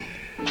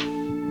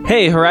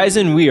Hey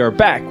Horizon, we are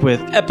back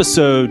with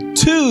episode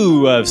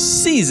 2 of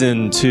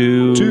season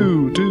 2.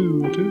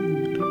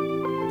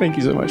 Thank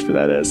you so much for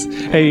that, S.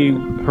 Hey,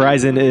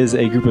 Horizon is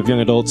a group of young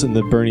adults in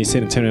the Boerne,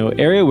 San Antonio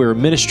area. We're a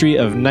ministry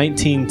of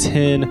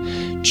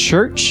 1910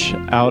 church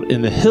out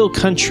in the hill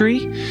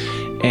country.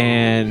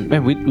 And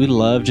man, we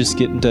love just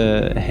getting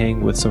to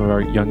hang with some of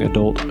our young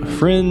adult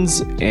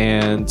friends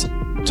and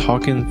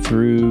talking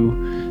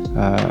through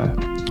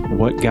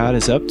what God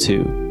is up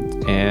to.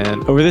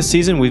 And over this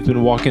season, we've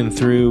been walking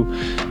through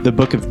the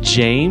book of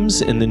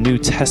James in the New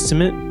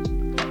Testament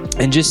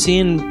and just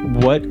seeing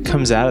what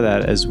comes out of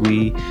that as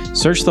we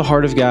search the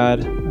heart of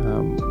God,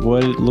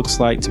 what it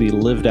looks like to be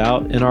lived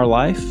out in our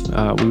life.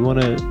 We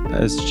want to,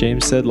 as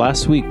James said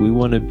last week, we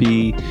want to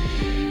be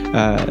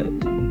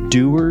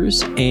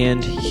doers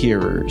and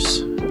hearers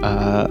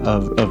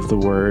of the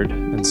word.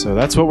 And so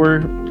that's what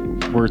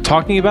we're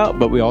talking about,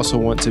 but we also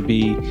want to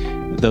be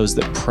those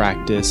that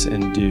practice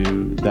and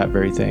do that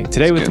very thing.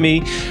 Today with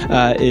me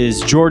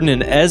is Jordan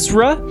and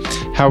Ezra.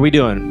 How are we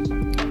doing?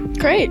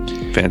 Great.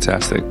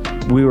 Fantastic.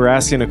 We were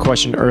asking a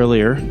question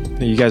earlier.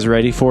 Are you guys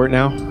ready for it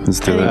now?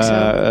 Let's do it.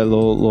 A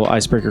little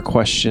icebreaker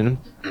question.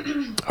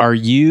 Are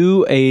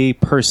you a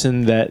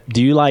person that,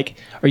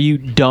 are you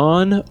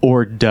dawn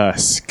or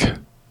dusk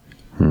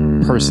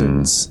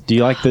persons? Do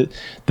you like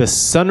the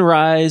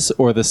sunrise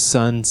or the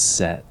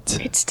sunset?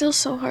 It's still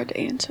so hard to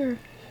answer.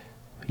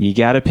 You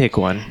got to pick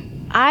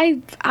one.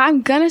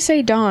 I'm going to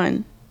say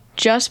dawn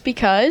just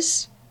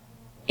because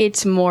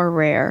it's more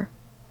rare.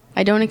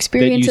 I don't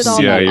experience it all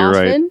that you're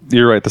often. Right.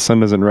 You're right. The sun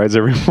doesn't rise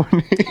every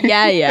morning.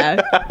 Yeah.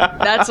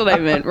 That's what I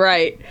meant.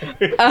 Right.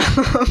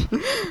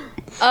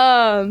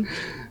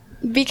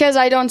 Because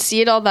I don't see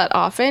it all that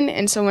often.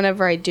 And so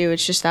whenever I do,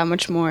 it's just that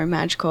much more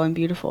magical and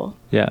beautiful.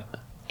 Yeah.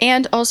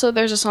 And also,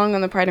 there's a song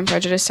on the Pride and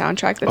Prejudice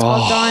soundtrack that's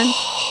called Dawn,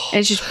 and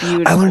it's just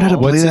beautiful. I learned how to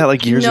play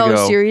that years ago.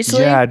 No,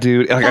 seriously? Yeah,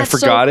 dude. I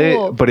forgot so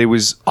cool. it, but it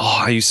was.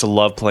 I used to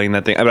love playing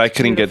that thing. But I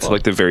couldn't get to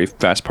the very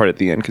fast part at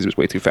the end because it was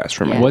way too fast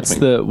for me. What's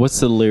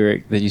the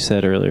lyric that you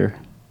said earlier?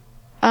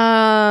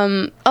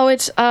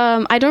 It's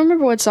I don't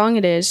remember what song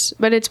it is,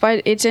 but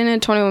it's in a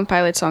 21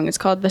 Pilots song. It's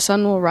called "The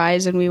Sun Will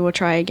Rise and We Will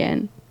Try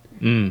Again."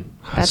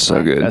 That's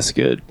so good. That's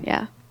good.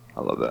 Yeah.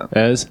 I love that.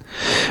 Ez?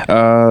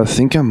 I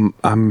think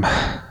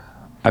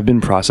I've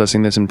been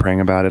processing this and praying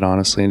about it,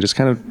 honestly, and just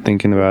kind of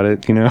thinking about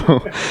it, and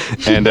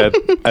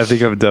I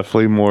think I'm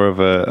definitely more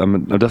of a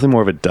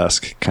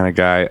dusk kind of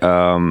guy.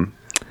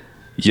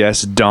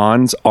 Yes,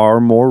 dawns are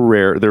more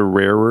rare. They're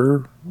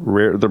rarer.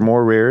 They're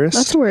more rarest.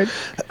 That's the word.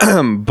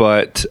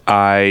 But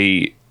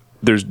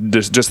there's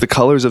just the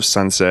colors of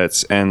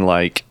sunsets, and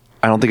I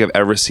don't think I've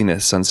ever seen a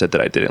sunset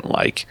that I didn't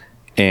like,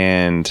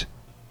 and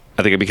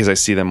I think because I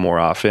see them more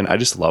often, I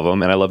just love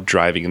them, and I love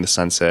driving in the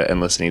sunset and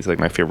listening to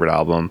my favorite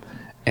album.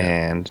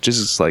 And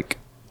just just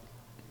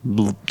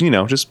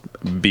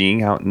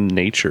being out in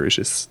nature is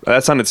just,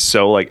 that sounded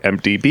so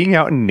empty. Being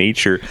out in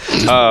nature.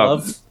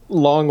 Love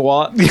long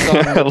walks on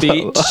the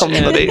beach. On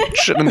the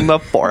beach and in the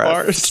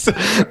forest.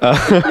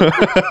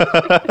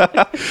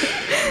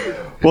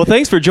 Well,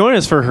 thanks for joining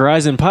us for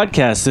Horizon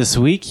Podcast this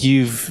week.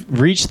 You've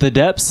reached the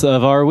depths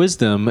of our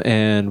wisdom,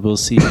 and we'll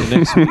see you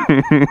next week.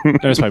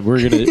 That's fine.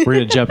 We're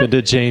gonna jump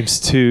into James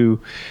 2.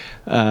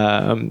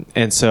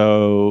 And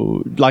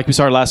so, like we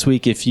started last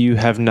week, if you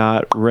have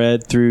not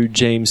read through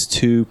James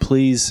 2,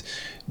 please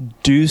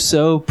do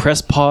so.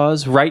 Press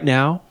pause right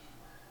now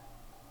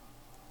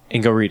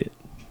and go read it.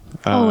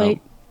 I'll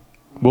wait.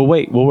 We'll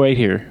wait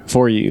here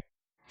for you.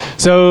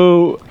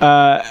 So,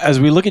 as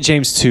we look at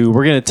James 2,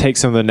 we're going to take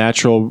some of the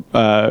natural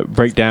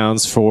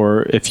breakdowns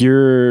for, if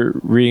you're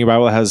reading a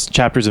Bible that has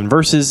chapters and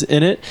verses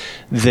in it,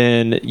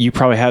 then you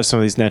probably have some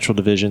of these natural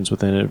divisions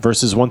within it.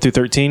 Verses 1 through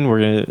 13, we're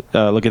going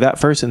to look at that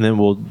first, and then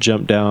we'll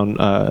jump down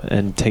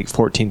and take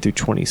 14 through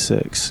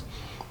 26.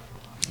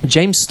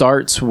 James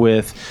starts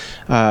with,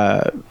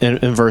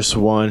 in verse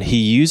 1, he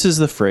uses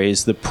the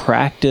phrase, the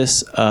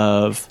practice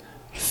of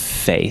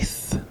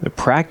faith. The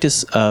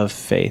practice of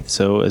faith.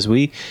 So as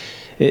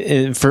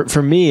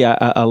for me,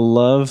 I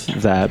love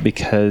that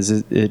because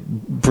it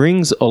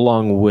brings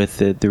along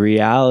with it the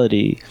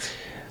reality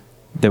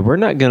that we're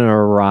not going to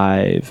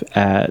arrive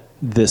at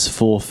this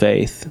full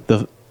faith.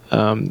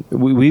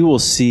 We will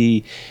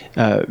see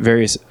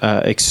various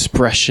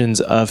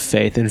expressions of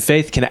faith, and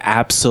faith can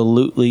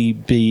absolutely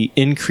be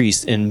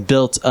increased and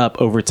built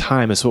up over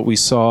time. It's what we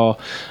saw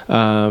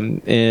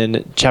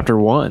in chapter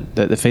 1,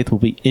 that the faith will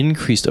be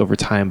increased over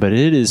time, but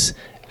it is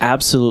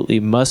absolutely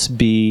must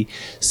be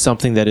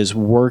something that is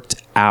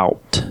worked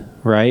out,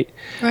 right?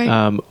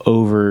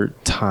 Over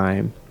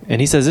time.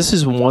 And he says this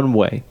is one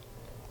way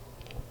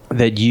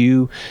that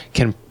you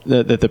can,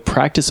 that the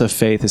practice of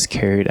faith is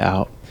carried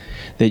out,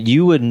 that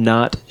you would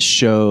not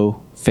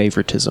show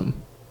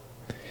favoritism.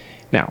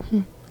 Now,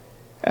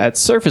 at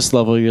surface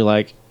level, you're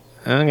like,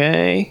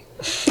 okay.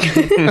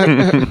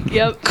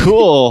 Yep.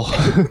 Cool.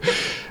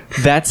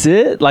 That's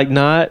it?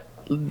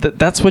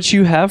 That's what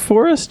you have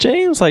for us,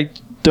 James?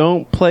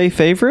 Don't play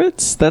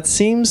favorites? That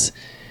seems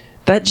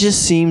that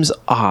just seems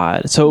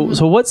odd. So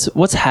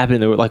what's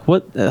happening there? Like,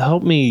 what?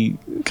 Help me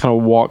kind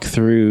of walk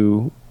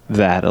through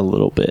that a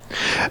little bit.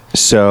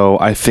 So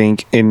I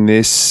think in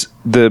this,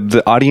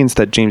 the audience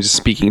that James is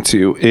speaking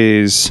to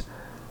is,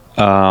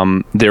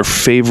 they're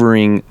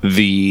favoring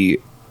the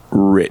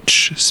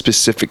rich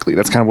specifically.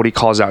 That's kind of what he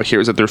calls out here,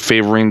 is that they're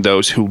favoring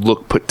those who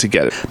look put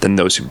together than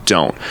those who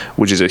don't,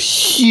 which is a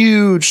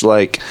huge,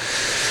 like,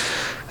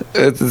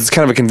 it's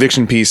kind of a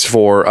conviction piece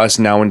for us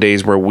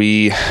nowadays, where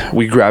we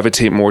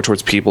gravitate more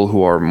towards people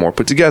who are more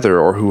put together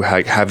or who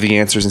have the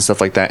answers and stuff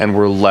like that, and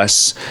we're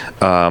less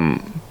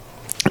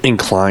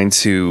inclined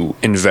to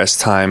invest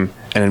time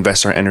and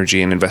invest our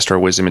energy and invest our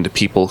wisdom into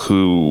people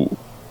who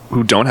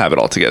don't have it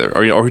all together,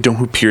 or who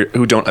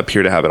don't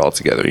appear to have it all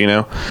together. You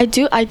know,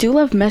 I do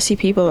love messy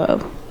people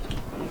though.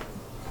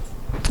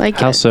 Like,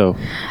 how so?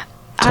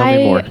 Tell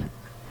me more.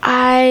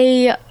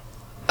 I,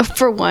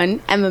 for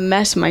one, am a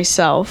mess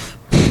myself,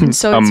 and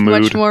so it's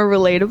much more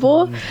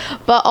relatable.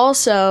 But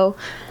also,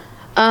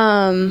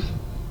 I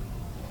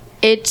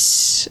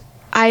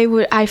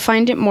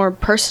find it more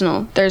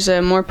personal. There's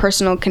a more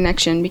personal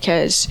connection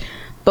because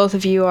both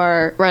of you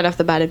are right off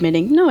the bat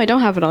admitting, no, I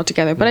don't have it all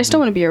together, but I still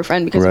want to be your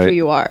friend because of who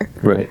you are.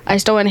 Right. I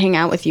still want to hang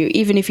out with you,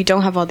 even if you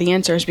don't have all the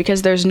answers,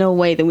 because there's no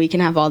way that we can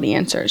have all the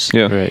answers.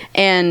 Yeah. Right.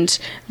 And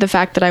the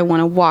fact that I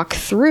want to walk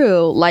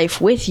through life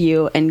with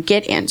you and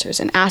get answers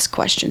and ask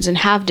questions and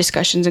have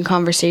discussions and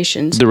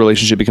conversations. The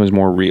relationship becomes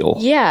more real.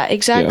 Yeah,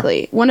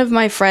 exactly. Yeah. One of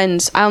my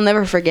friends, I'll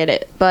never forget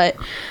it, but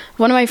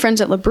one of my friends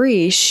at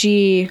Labrie,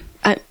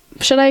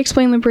 should I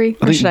explain Labrie?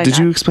 Did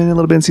you explain it a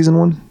little bit in season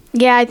 1?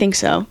 Yeah, I think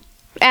so.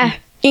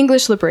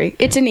 English Labrie.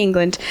 It's in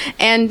England.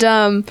 And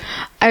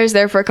I was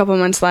there for a couple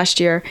months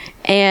last year,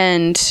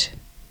 and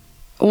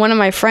one of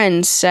my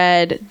friends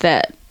said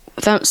that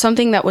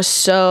something that was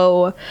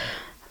so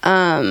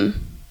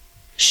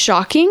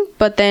shocking,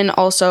 but then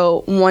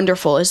also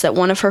wonderful, is that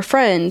one of her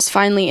friends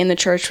finally in the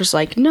church was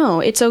like, no,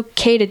 it's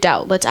okay to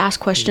doubt. Let's ask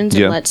questions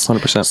and let's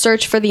 100%.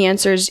 Search for the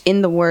answers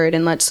in the word,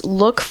 and let's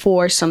look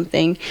for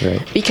something.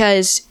 Right.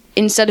 Because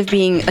instead of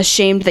being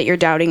ashamed that you're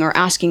doubting or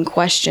asking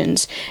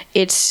questions,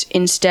 it's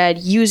instead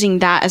using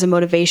that as a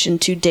motivation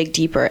to dig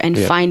deeper and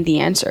find the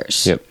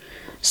answers. Yep.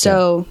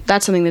 So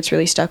that's something that's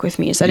really stuck with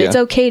me, is that it's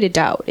okay to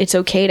doubt. It's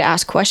okay to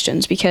ask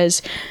questions,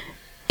 because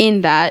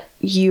in that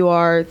you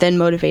are then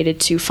motivated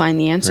to find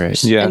the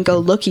answers and go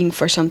looking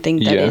for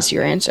something that is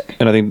your answer.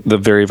 And I think the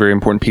very, very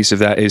important piece of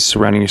that is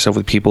surrounding yourself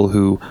with people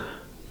who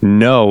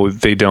know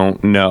they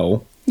don't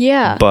know.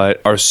 Yeah.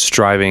 But are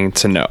striving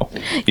to know.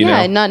 You know?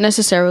 And not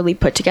necessarily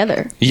put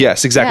together.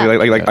 Yes,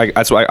 exactly. Like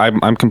that's why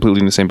I'm completely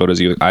in the same boat as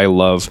you. I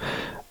love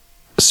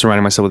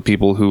surrounding myself with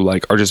people who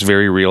like are just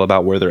very real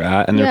about where they're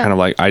at, and they're kind of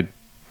like, I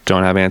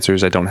don't have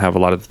answers. I don't have a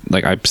lot of,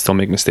 like, I still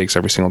make mistakes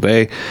every single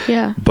day.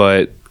 Yeah.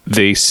 But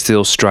they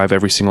still strive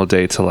every single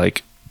day to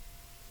like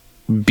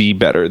be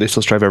better. They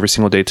still strive every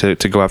single day to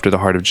go after the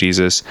heart of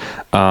Jesus.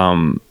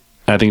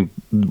 I think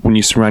when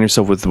you surround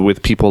yourself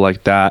with people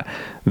like that,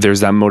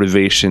 there's that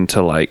motivation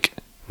to like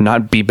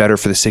not be better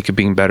for the sake of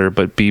being better,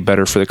 but be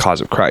better for the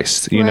cause of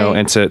Christ, you know,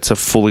 and to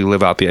fully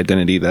live out the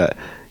identity that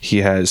he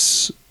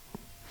has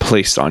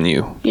placed on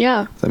you.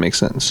 Yeah. If that makes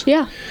sense.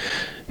 Yeah.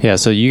 Yeah.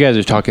 So you guys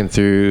are talking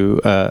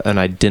through an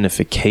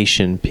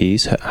identification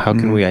piece. How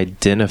can we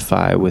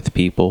identify with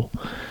people?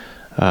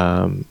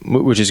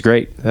 Which is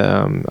great.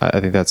 I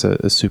think that's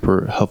a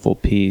super helpful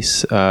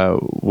piece.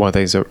 One of the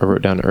things I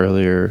wrote down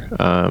earlier,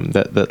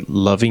 that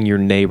loving your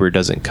neighbor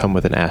doesn't come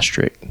with an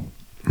asterisk.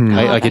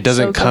 Right? Like, it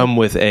doesn't come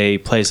with a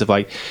place of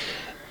like,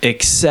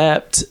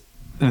 except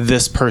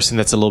this person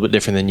that's a little bit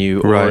different than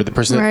you, or the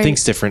person that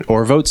thinks different,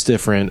 or votes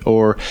different,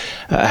 or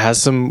has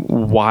some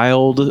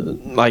wild,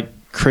 like,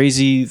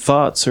 crazy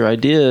thoughts or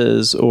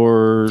ideas,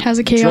 or has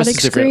a chaotic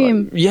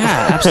scream. Like,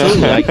 yeah,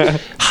 absolutely.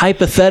 Like,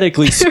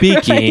 hypothetically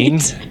speaking,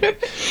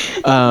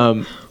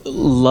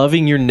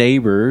 loving your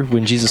neighbor,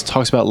 when Jesus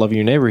talks about loving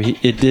your neighbor,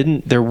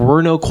 there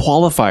were no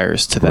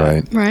qualifiers to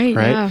that. Right.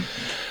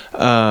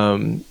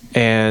 Yeah.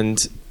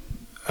 And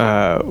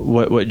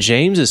what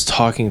James is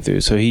talking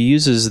through, so he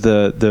uses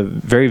the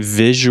very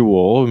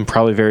visual and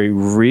probably very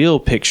real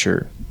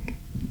picture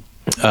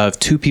of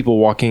two people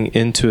walking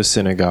into a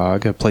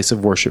synagogue, a place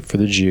of worship for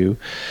the Jew.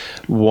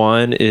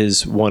 One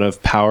is one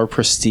of power,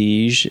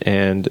 prestige,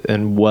 and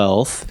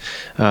wealth.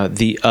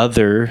 The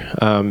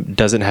other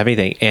doesn't have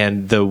anything.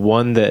 And the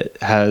one that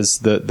has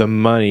the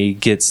money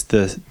gets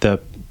the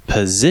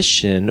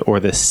position or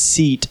the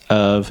seat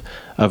of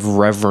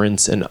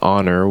reverence and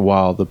honor,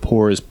 while the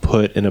poor is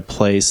put in a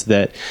place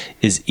that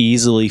is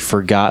easily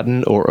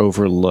forgotten or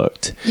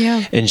overlooked.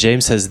 Yeah. And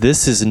James says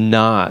this is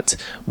not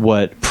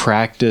what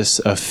practice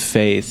of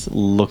faith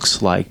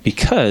looks like,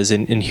 because,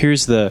 and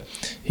here's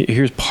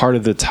part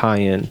of the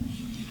tie-in.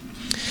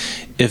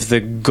 If the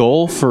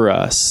goal for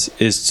us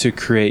is to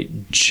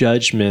create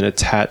judgment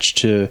attached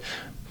to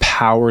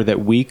power that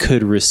we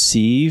could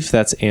receive,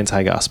 that's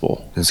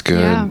anti-gospel. That's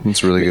good. Yeah.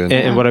 That's really good.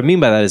 And what I mean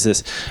by that is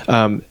this.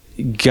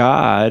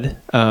 God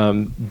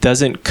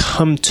doesn't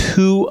come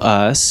to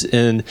us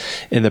in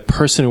the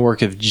person and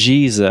work of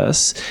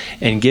Jesus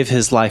and give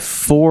his life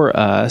for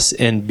us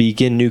and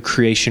begin new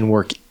creation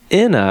work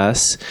in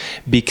us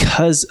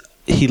because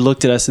he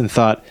looked at us and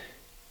thought,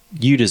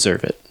 you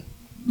deserve it.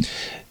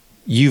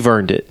 You've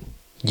earned it.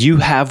 You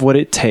have what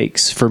it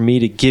takes for me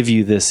to give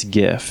you this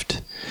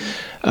gift.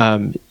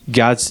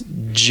 God's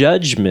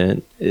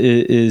judgment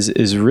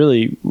is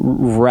really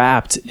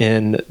wrapped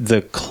in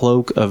the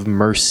cloak of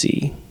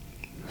mercy,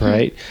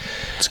 right?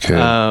 That's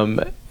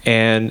good.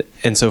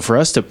 And so for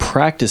us to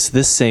practice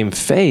this same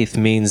faith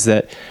means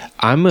that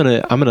I'm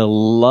gonna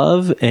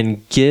love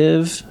and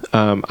give.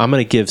 I'm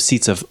gonna give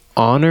seats of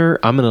honor.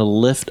 I'm gonna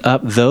lift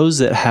up those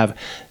that have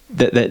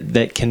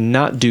that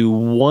cannot do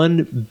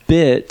one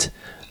bit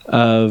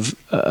of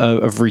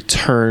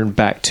return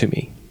back to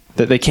me.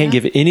 That they can't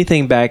give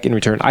anything back in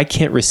return. I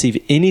can't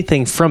receive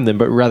anything from them,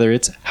 but rather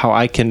it's how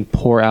I can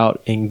pour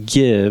out and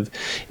give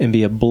and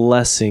be a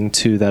blessing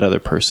to that other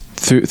person.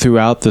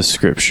 Throughout the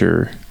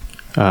scripture,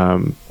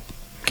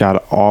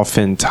 God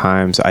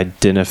oftentimes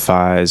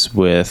identifies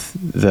with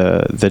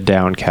the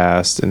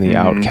downcast and the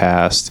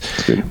outcast.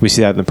 We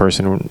see that in the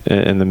person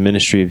in the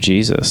ministry of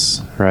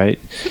Jesus, right?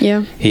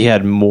 Yeah. He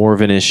had more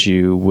of an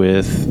issue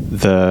with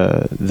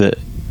the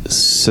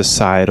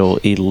societal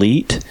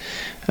elite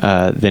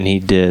than he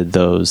did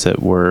those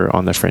that were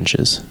on the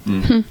fringes.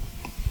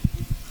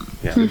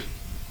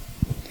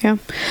 Yeah.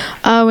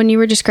 When you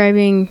were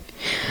describing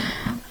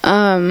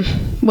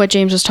what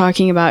James was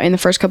talking about in the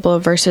first couple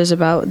of verses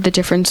about the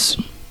difference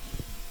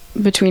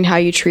between how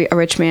you treat a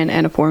rich man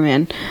and a poor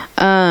man,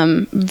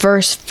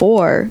 verse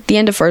 4, the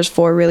end of verse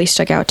 4 really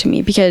stuck out to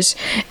me because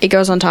it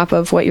goes on top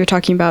of what you're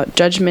talking about.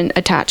 Judgment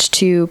attached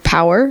to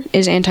power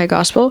is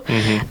anti-gospel.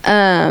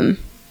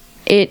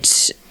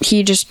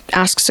 He just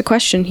asks a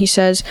question. He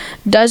says,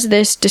 does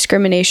this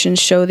discrimination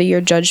show that your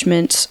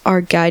judgments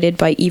are guided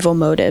by evil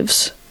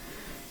motives?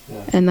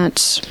 And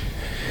that's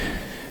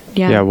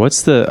I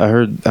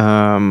heard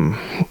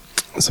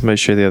somebody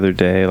share the other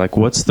day, like,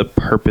 what's the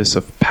purpose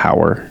of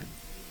power?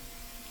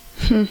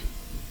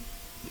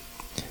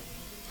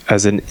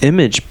 As an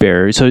image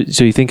bearer, so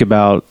you think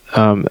about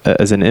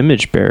as an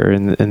image bearer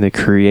in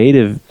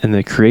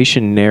the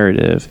creation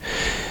narrative,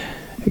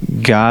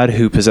 God,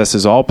 who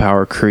possesses all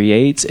power,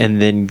 creates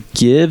and then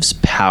gives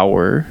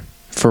power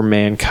for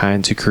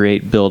mankind to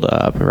create, build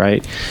up,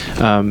 right?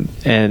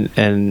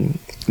 And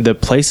the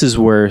places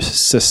where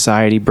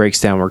society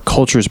breaks down, where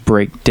cultures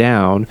break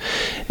down,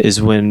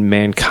 is when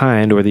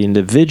mankind or the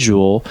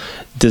individual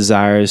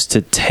desires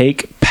to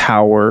take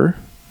power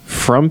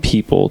from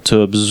people,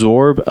 to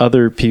absorb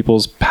other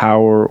people's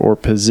power or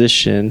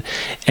position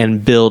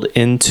and build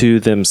into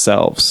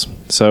themselves.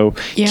 So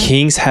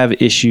kings have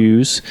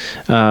issues,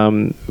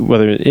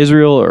 whether in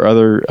Israel or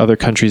other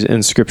countries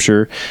in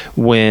Scripture,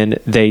 when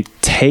they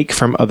take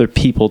from other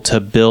people to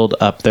build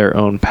up their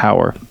own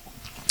power.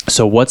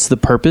 So what's the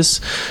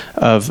purpose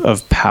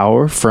of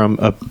power from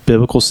a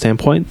biblical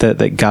standpoint,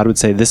 that God would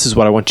say, this is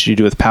what I want you to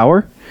do with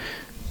power,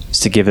 is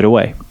to give it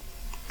away.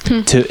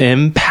 To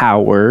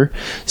empower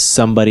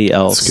somebody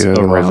else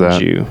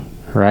around you,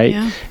 right?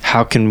 Yeah.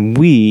 How can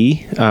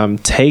we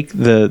take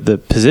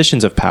the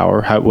positions of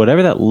power,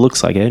 whatever that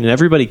looks like, and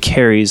everybody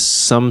carries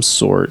some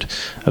sort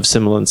of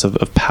semblance of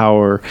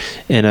power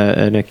in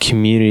a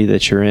community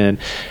that you're in.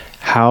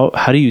 How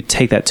do you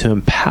take that to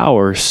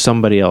empower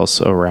somebody else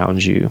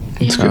around you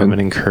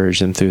and encourage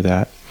them through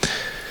that?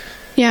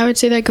 Yeah, I would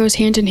say that goes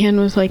hand in hand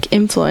with like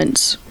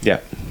influence.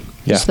 Yeah.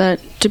 Just that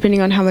depending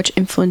on how much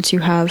influence you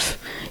have,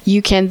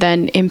 you can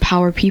then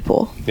empower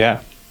people. Yeah.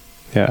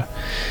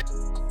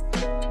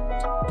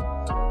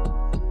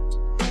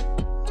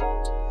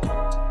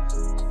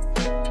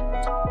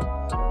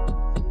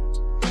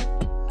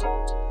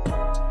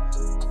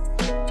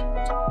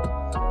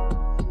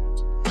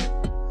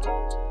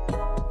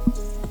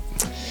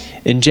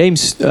 In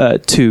James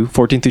 2,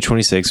 14 through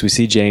 26, we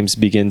see James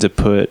begin to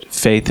put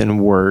faith and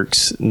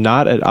works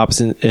not at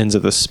opposite ends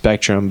of the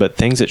spectrum, but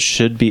things that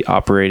should be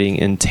operating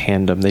in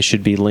tandem. They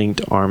should be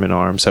linked arm in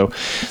arm. So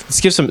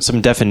let's give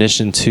some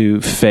definition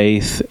to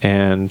faith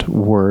and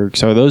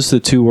works. Are those the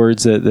two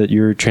words that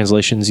your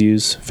translations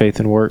use, faith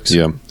and works?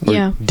 Yeah.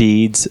 Or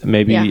deeds,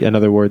 maybe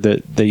another word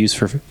that they use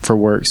for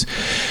works.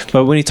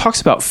 But when he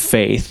talks about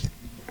faith,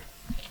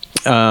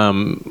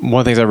 one of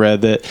the things I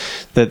read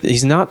that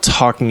he's not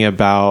talking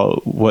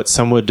about what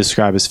some would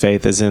describe as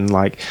faith as in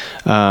like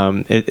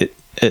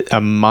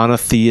a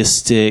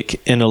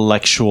monotheistic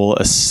intellectual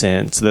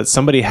assent, that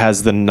somebody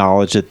has the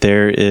knowledge that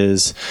there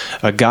is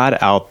a God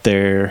out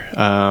there,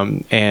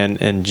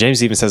 and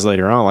James even says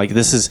later on, like,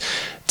 this is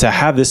to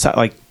have this,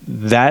 like,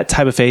 that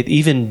type of faith,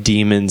 even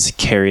demons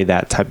carry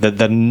that type,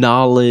 the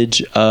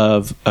knowledge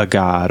of a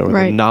God, or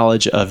the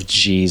knowledge of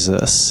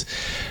Jesus.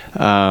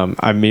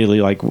 I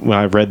immediately, like, when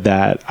I read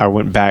that, I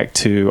went back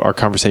to our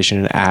conversation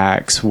in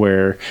Acts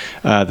where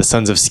the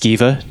sons of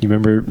Sceva, you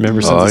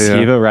remember sons of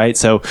Sceva, right?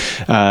 So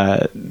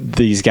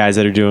these guys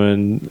that are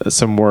doing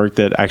some work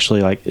that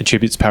actually like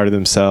attributes power to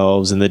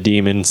themselves, and the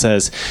demon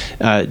says,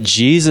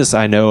 Jesus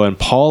I know, and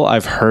Paul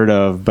I've heard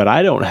of, but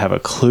I don't have a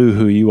clue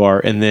who you are.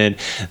 And then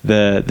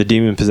the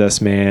demon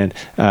possessed man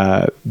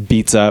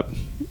beats up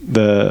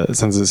the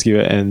sons of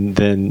Sceva, and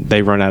then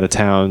they run out of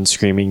town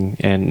screaming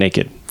and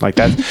naked like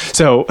that.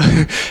 So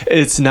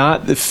it's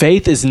not,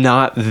 faith is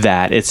not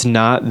that. It's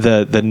not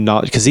the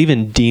knowledge, because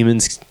even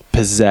demons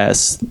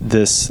possess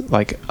this,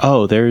 like,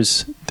 oh,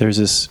 there's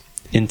this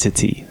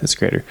entity that's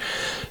greater.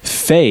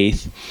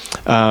 Faith,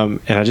 and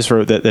I just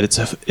wrote that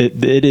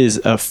it is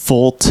a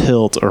full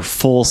tilt or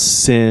full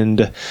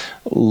send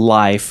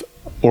life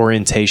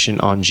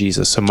orientation on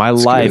Jesus. So my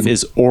life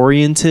is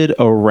oriented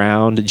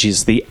around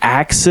Jesus. The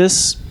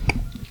axis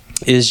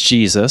is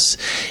Jesus,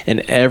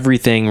 and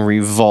everything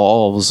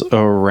revolves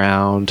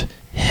around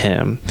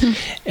him.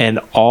 And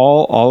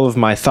all of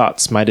my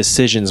thoughts, my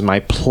decisions, my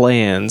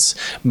plans,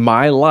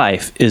 my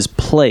life is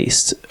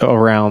placed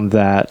around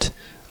that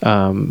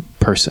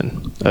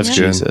person of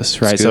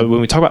Jesus, right? So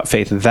when we talk about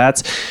faith,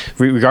 that's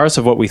regardless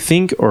of what we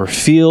think or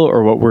feel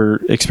or what we're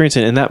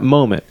experiencing in that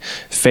moment,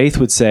 faith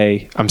would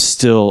say, I'm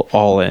still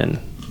all in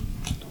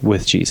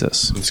with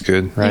Jesus. That's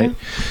good. Right?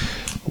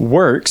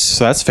 Works,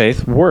 so that's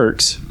faith.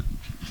 Works,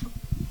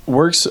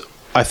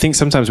 I think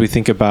sometimes we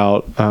think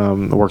about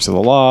the works of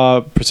the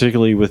law,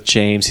 particularly with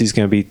James. He's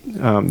going to be,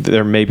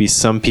 there may be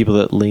some people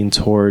that lean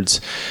towards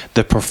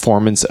the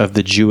performance of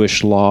the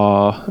Jewish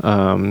law,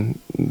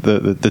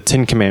 the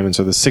 10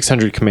 Commandments or the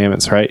 600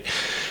 Commandments, right?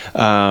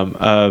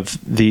 Of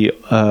the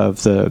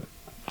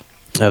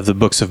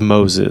books of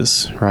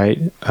Moses, right?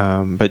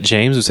 But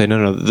James would say,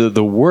 no,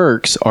 the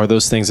works are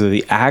those things that are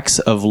the acts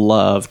of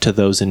love to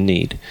those in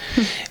need.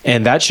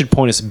 And that should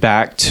point us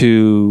back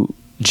to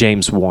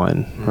James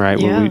 1, right?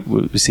 Yeah.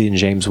 What we see in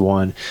James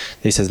 1,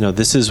 he says, no,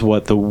 this is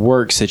what the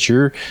works that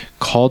you're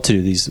called to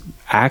do, these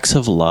acts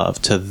of love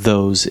to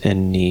those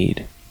in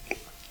need.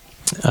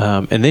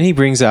 And then he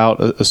brings out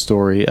a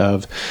story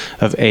of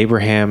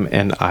Abraham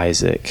and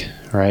Isaac,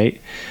 right?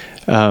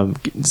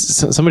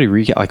 Somebody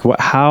recap, like,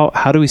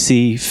 how do we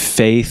see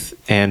faith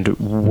and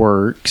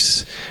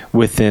works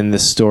within the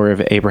story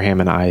of Abraham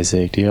and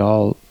Isaac? Do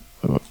y'all,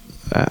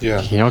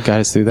 y'all guide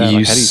us through that? Like, how do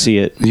you see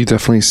it? You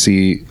definitely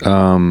see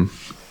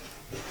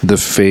the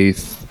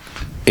faith,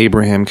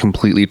 Abraham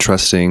completely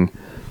trusting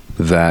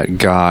that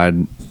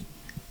God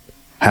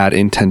had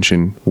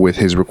intention with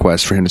his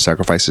request for him to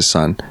sacrifice his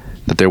son,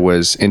 that there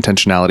was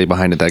intentionality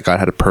behind it, that God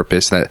had a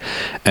purpose, that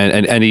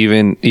and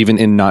even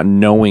in not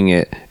knowing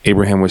it,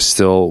 Abraham was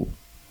still,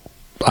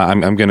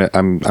 I'm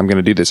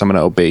gonna do this, I'm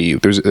gonna obey you.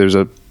 There's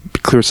a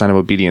clear sign of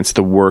obedience.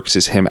 The works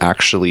is him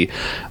actually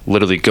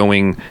literally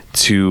going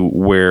to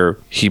where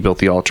he built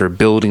the altar,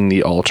 building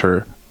the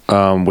altar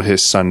with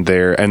his son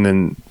there, and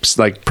then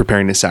like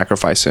preparing to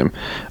sacrifice him.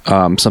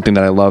 Something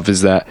that I love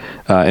is that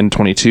in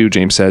 22,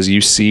 James says,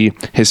 you see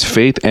his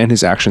faith and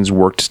his actions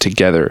worked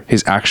together.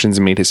 His actions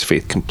made his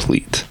faith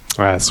complete.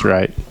 That's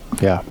right.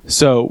 Yeah.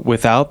 So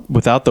without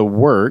the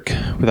work,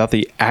 without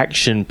the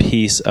action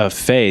piece of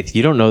faith,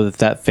 you don't know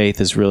that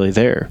faith is really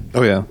there.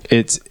 Oh yeah.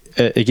 It's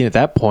again, at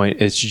that point,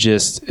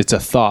 it's a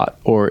thought,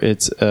 or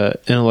it's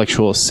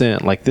intellectual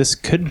assent. Like, this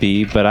could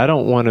be, but I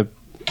don't want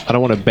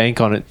to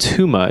bank on it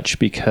too much,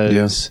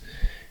 because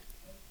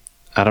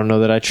I don't know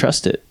that I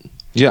trust it.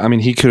 Yeah, I mean,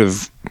 he could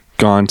have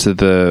gone to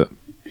the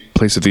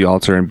place of the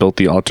altar and built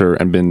the altar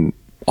and been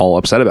all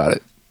upset about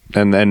it.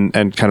 And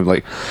kind of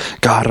like,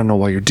 God, I don't know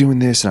why you're doing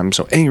this, and I'm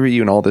so angry at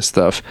you, and all this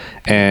stuff.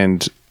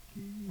 And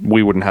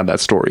we wouldn't have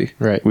that story.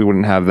 Right. We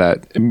wouldn't have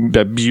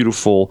that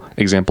beautiful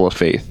example of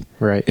faith.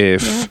 Right.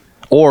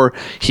 Or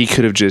he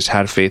could have just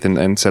had faith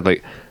and said,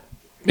 like,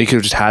 he could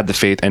have just had the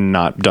faith and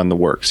not done the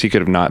works. He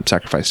could have not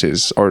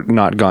sacrificed or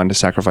not gone to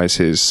sacrifice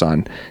his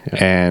son.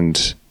 Yeah.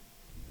 And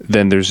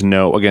then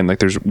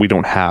we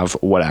don't have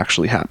what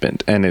actually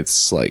happened. And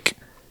it's like,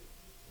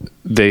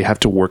 they have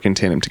to work in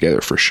tandem together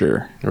for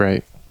sure.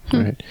 Right.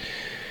 Right.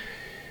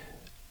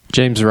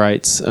 James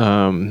writes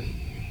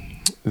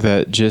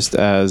that just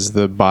as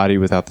the body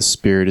without the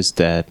spirit is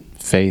dead,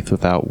 faith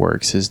without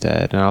works is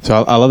dead. And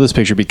so I love this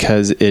picture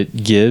because it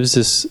gives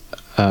this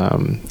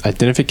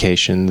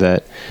identification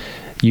that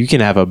you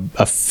can have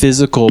a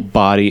physical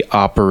body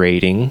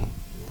operating,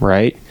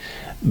 right?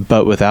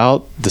 But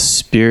without the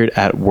spirit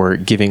at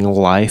work giving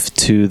life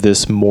to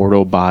this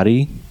mortal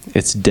body,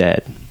 it's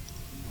dead,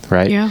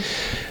 right? Yeah.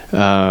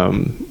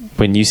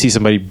 When you see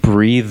somebody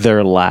breathe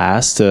their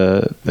last,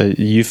 a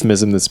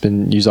euphemism that's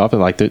been used often,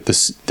 like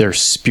their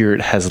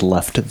spirit has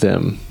left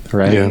them,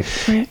 right? Yeah.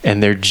 Right.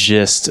 And they're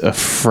just a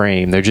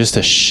frame. They're just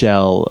a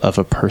shell of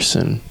a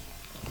person.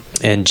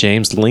 And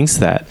James links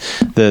that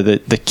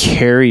the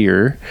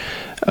carrier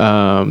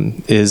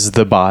is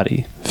the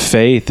body.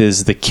 Faith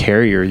is the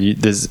carrier.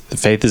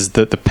 Faith is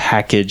the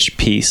package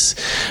piece,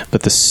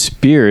 but the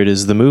Spirit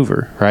is the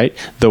mover, right?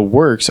 The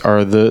works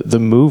are the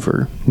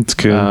mover. It's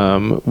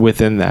good.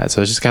 Within that.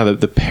 So it's just kind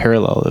of the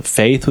parallel of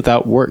faith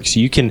without works.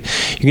 You can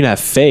have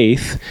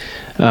faith,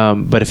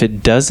 but if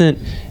it doesn't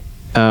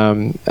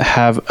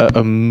have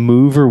a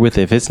mover with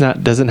it, if it's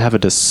doesn't have a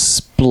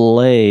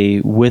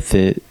display with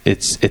it,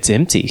 it's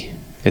empty.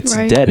 It's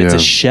dead. It's a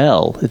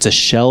shell. It's a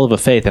shell of a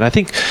faith. And I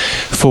think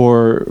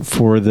for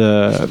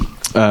the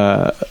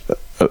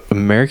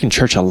American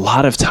church, a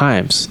lot of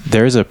times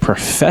there's a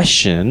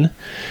profession,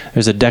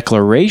 there's a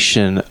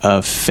declaration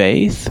of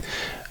faith,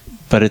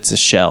 but it's a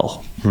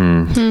shell.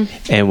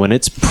 And when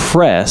it's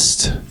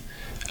pressed,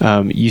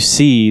 you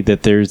see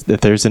that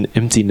there's an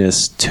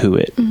emptiness to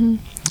it.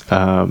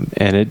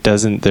 And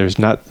there's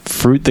not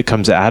fruit that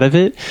comes out of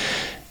it.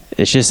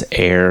 It's just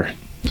air.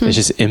 It's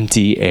just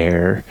empty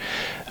air.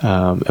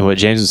 And what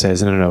James would say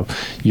is, no.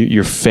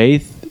 Your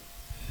faith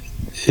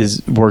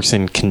works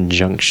in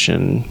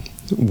conjunction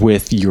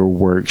with your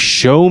work.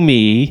 Show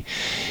me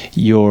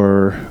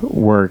your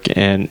work,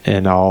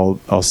 and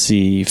I'll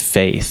see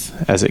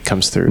faith as it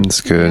comes through.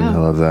 It's good. Yeah. I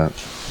love that.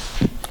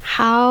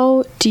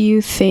 How do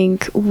you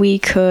think we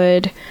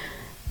could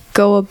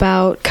go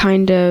about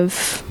kind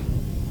of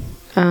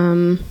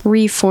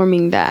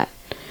reforming that?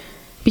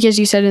 Because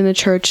you said in the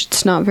church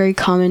it's not very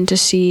common to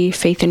see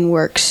faith and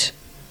works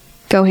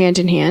go hand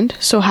in hand.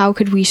 So how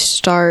could we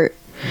start?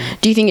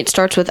 Do you think it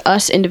starts with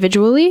us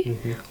individually,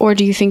 or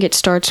do you think it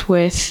starts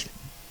with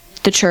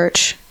the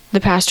church, the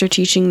pastor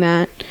teaching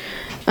that,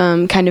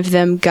 kind of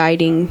them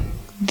guiding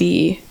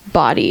the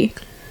body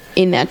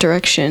in that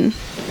direction?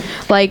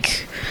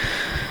 Like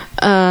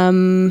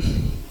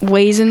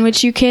ways in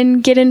which you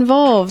can get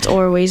involved,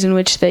 or ways in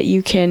which that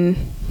you can...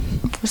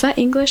 Was that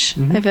English?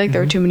 I feel like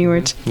there were too many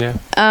words. Yeah.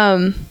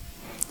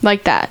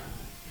 Like that.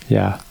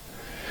 Yeah.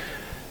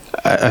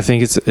 I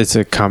think it's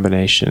a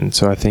combination.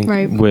 So I think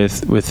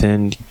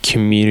within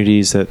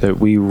communities that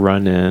we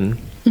run in,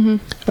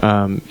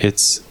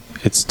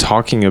 it's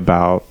talking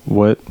about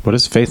what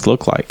does faith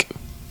look like?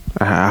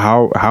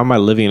 How am I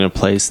living in a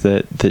place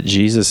that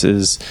Jesus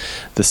is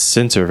the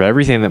center of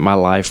everything that my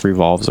life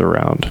revolves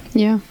around?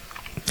 Yeah.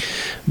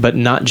 But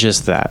not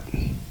just that.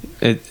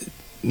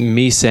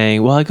 Me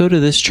saying, well, I go to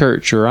this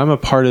church, or I'm a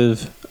part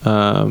of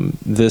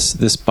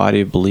this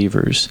body of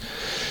believers,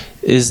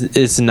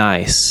 is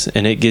nice,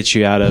 and it gets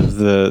you out of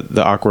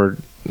the awkward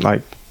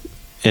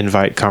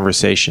invite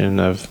conversation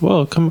of,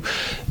 well, come.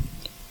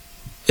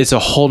 It's a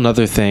whole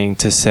nother thing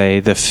to say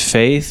the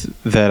faith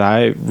that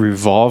I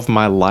revolve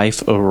my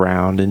life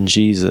around in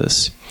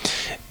Jesus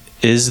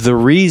is the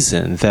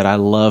reason that I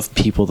love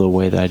people the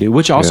way that I do,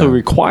 which also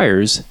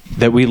requires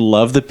that we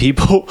love the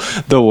people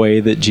the way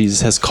that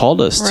Jesus has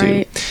called us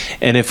to.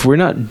 And if we're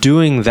not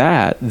doing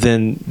that,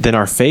 then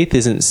our faith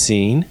isn't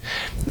seen,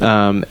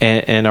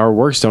 and our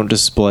works don't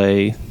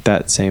display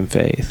that same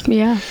faith.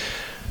 Yeah.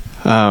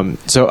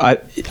 So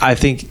I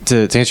think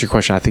to answer your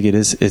question, I think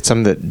it's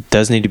something that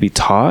does need to be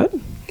taught,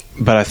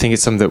 but I think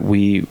it's something that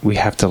we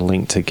have to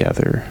link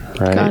together,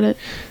 right? Got it.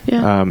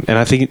 Yeah. And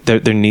I think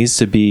there needs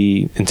to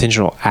be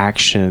intentional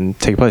action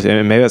take place,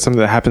 and maybe that's something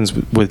that happens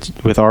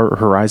with our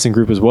Horizon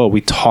group as well.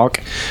 We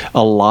talk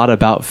a lot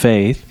about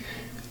faith.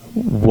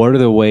 What are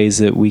the ways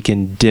that we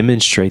can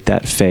demonstrate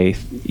that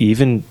faith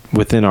even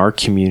within our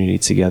community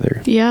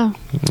together? Yeah.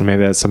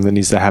 Maybe that's something that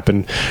needs to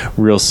happen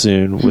real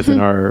soon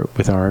within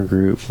our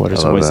group. What are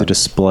some ways to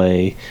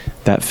display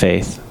that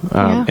faith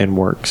and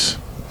works,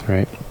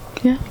 right?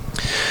 Yeah.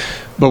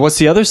 But what's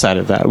the other side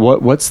of that?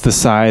 What's the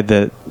side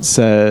that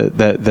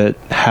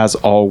has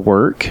all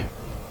work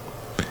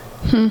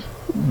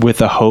with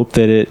the hope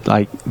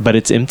that but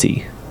it's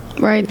empty?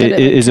 Right.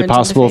 Is it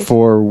possible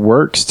for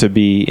works to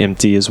be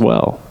empty as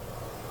well?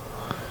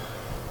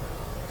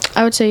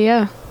 I would say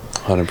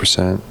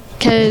 100%.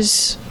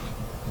 Because,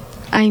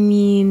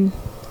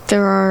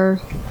 there are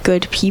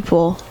good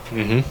people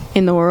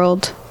in the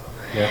world.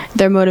 Yeah.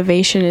 Their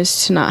motivation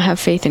is to not have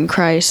faith in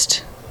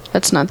Christ.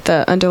 That's not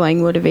the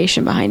underlying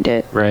motivation behind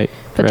it. Right.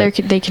 But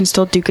they can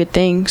still do good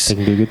things. They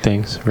can do good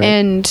things. Right.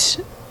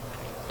 And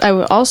I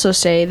would also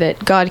say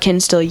that God can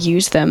still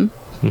use them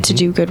to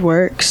do good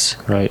works.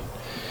 Right.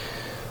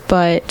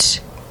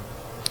 But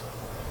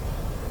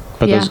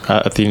those,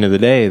 at the end of the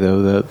day,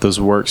 though,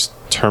 those works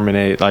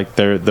terminate.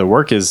 The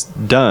work is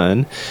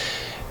done,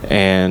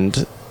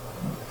 and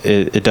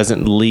it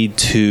doesn't lead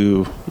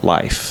to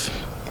life.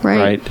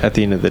 Right. At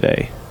the end of the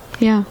day.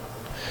 Yeah.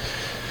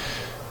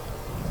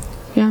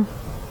 Yeah.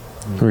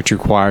 Which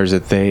requires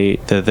that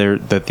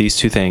these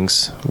two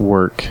things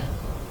work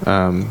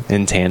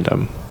in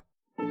tandem.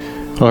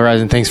 Well,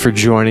 Horizon, thanks for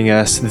joining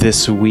us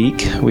this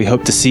week. We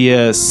hope to see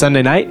you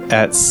Sunday night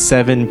at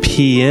 7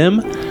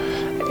 p.m.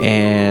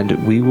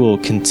 And we will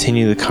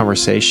continue the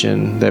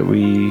conversation that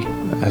we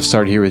have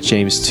started here with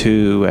James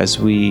 2 as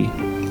we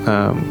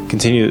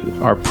continue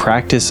our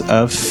practice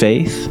of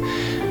faith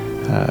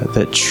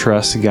that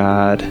trusts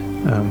God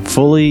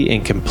fully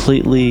and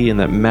completely, and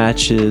that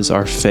matches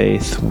our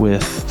faith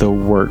with the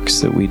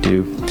works that we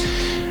do.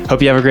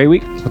 Hope you have a great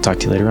week. We'll talk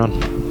to you later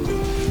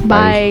on.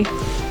 Bye.